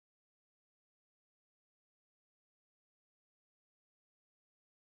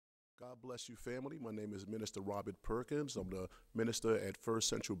God bless you, family. My name is Minister Robert Perkins. I'm the minister at First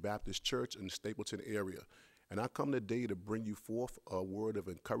Central Baptist Church in the Stapleton area. And I come today to bring you forth a word of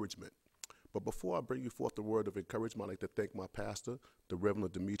encouragement. But before I bring you forth the word of encouragement, I'd like to thank my pastor, the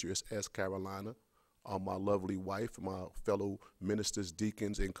Reverend Demetrius S. Carolina, my lovely wife, my fellow ministers,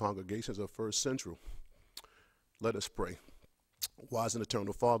 deacons, and congregations of First Central. Let us pray. Wise and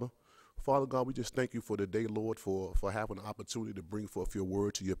eternal Father, Father God, we just thank you for the day, Lord, for having an opportunity to bring forth your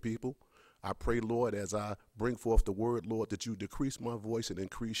word to your people. I pray, Lord, as I bring forth the word, Lord, that you decrease my voice and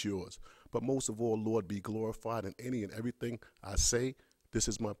increase yours. But most of all, Lord, be glorified in any and everything I say. This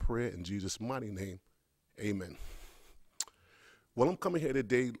is my prayer in Jesus' mighty name. Amen. Well, I'm coming here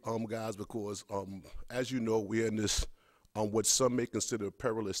today, guys, because as you know, we're in this what some may consider a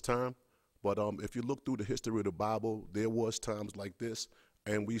perilous time. But if you look through the history of the Bible, there was times like this,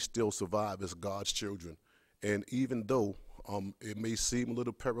 and we still survive as God's children. And even though it may seem a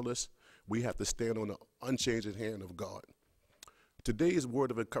little perilous, we have to stand on the unchanging hand of God. Today's word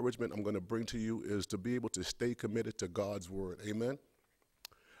of encouragement I'm going to bring to you is to be able to stay committed to God's word. Amen.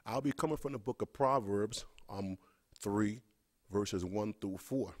 I'll be coming from the book of Proverbs 3, verses 1 through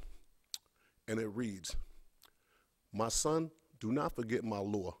 4. And it reads, "My son, do not forget my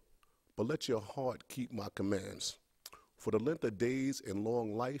law, but let your heart keep my commands. For the length of days and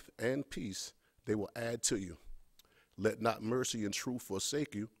long life and peace they will add to you. Let not mercy and truth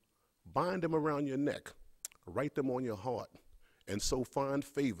forsake you. Bind them around your neck, write them on your heart, and so find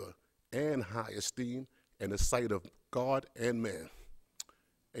favor and high esteem in the sight of God and man."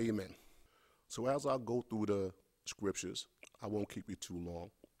 Amen. So as I go through the scriptures, I won't keep you too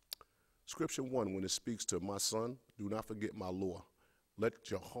long. Scripture 1, when it speaks to my son, do not forget my law. Let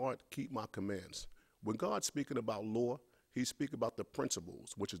your heart keep my commands. When God's speaking about law, he's speaking about the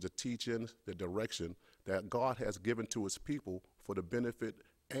principles, which is the teachings, the direction that God has given to his people for the benefit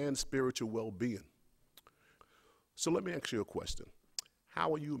and spiritual well-being. So let me ask you a question.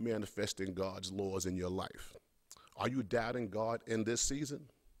 How are you manifesting God's laws in your life? Are you doubting God in this season?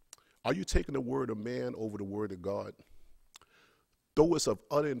 Are you taking the word of man over the word of God? Though it's of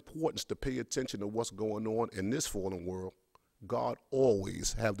utter importance to pay attention to what's going on in this fallen world, God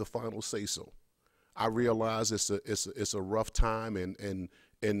always have the final say-so. I realize it's a rough time, and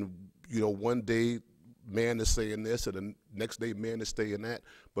you know, one day man is saying this, and the next day man is saying that.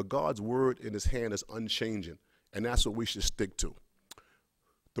 But God's word in his hand is unchanging, and that's what we should stick to.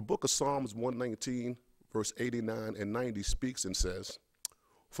 The book of Psalms 119, verse 89 and 90 speaks and says,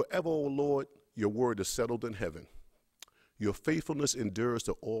 "Forever, O Lord, your word is settled in heaven. Your faithfulness endures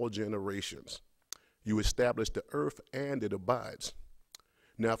to all generations. You establish the earth, and it abides."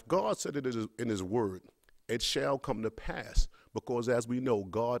 Now, if God said it in his word, it shall come to pass, because as we know,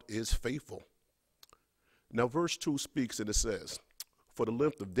 God is faithful. Now, verse 2 speaks and it says, "For the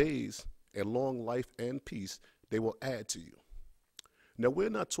length of days and long life and peace, they will add to you." Now, we're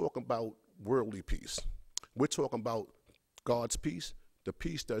not talking about worldly peace. We're talking about God's peace, the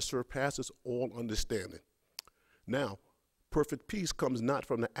peace that surpasses all understanding. Now, perfect peace comes not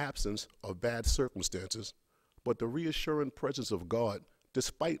from the absence of bad circumstances, but the reassuring presence of God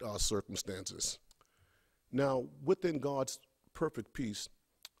despite our circumstances. Now, within God's perfect peace,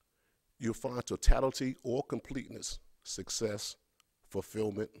 you'll find totality or completeness, success,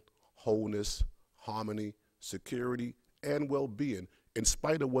 fulfillment, wholeness, harmony, security, and well-being, in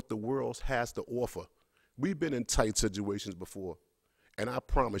spite of what the world has to offer. We've been in tight situations before, and I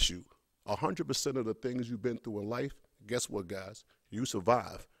promise you, 100% of the things you've been through in life, guess what, guys? You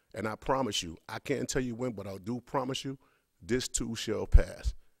survive. And I promise you, I can't tell you when, but I do promise you, this too shall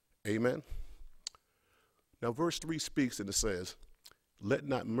pass. Amen. Now, verse 3 speaks and it says, "Let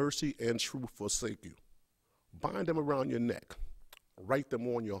not mercy and truth forsake you. Bind them around your neck. Write them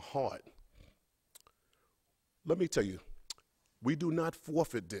on your heart." Let me tell you, we do not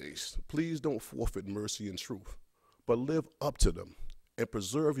forfeit days. Please don't forfeit mercy and truth, but live up to them and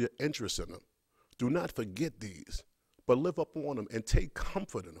preserve your interest in them. Do not forget these, but live up on them and take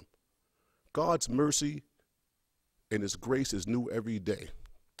comfort in them. God's mercy and his grace is new every day.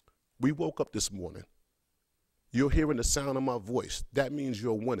 We woke up this morning. You're hearing the sound of my voice. That means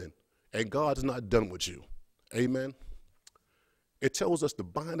you're winning, and God's not done with you. Amen. It tells us to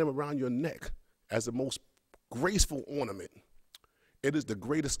bind them around your neck as the most graceful ornament. It is the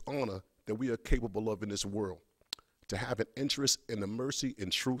greatest honor that we are capable of in this world, to have an interest in the mercy and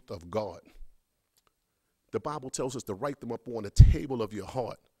truth of God. The Bible tells us to write them up on the table of your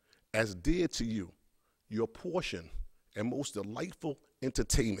heart as dear to you, your portion and most delightful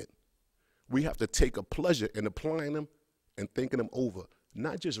entertainment. We have to take a pleasure in applying them and thinking them over,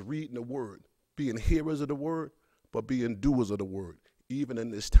 not just reading the word, being hearers of the word, but being doers of the word. even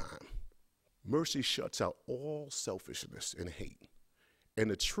in this time. Mercy shuts out all selfishness and hate. And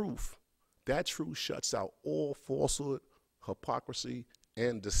the truth, that truth shuts out all falsehood, hypocrisy,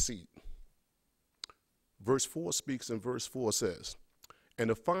 and deceit. Verse 4 speaks, and verse 4 says, and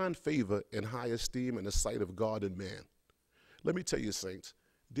to find favor and high esteem in the sight of God and man. Let me tell you, saints,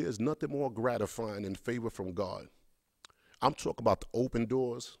 there's nothing more gratifying than favor from God. I'm talking about the open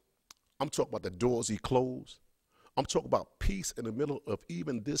doors. I'm talking about the doors he closed. I'm talking about peace in the middle of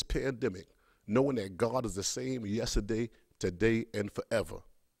even this pandemic, knowing that God is the same yesterday, today, and forever.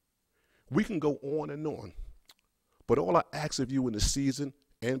 We can go on, but all I ask of you in this season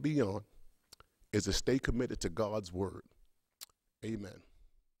and beyond is to stay committed to God's word. Amen.